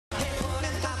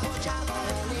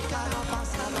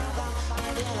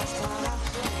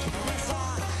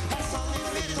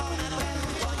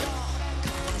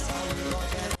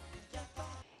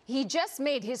He just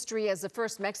made history as the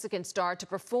first Mexican star to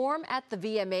perform at the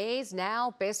VMAs.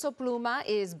 Now, Peso Pluma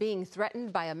is being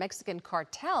threatened by a Mexican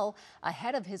cartel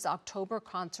ahead of his October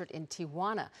concert in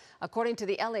Tijuana. According to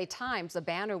the LA Times, a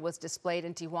banner was displayed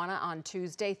in Tijuana on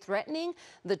Tuesday threatening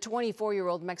the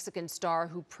 24-year-old Mexican star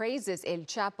who praises El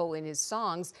Chapo in his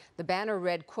songs. The banner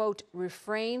read, quote,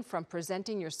 "Refrain from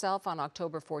presenting yourself on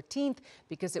October 14th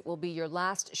because it will be your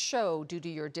last show due to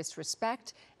your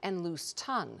disrespect and loose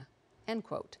tongue." End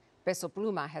quote. Peso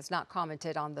Pluma has not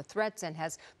commented on the threats and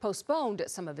has postponed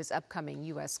some of his upcoming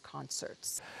U.S.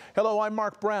 concerts. Hello, I'm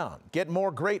Mark Brown. Get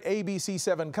more great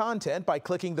ABC7 content by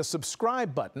clicking the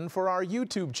subscribe button for our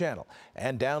YouTube channel.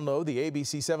 And download the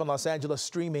ABC7 Los Angeles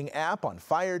streaming app on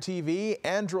Fire TV,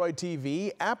 Android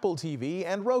TV, Apple TV,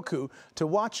 and Roku to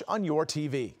watch on your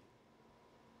TV.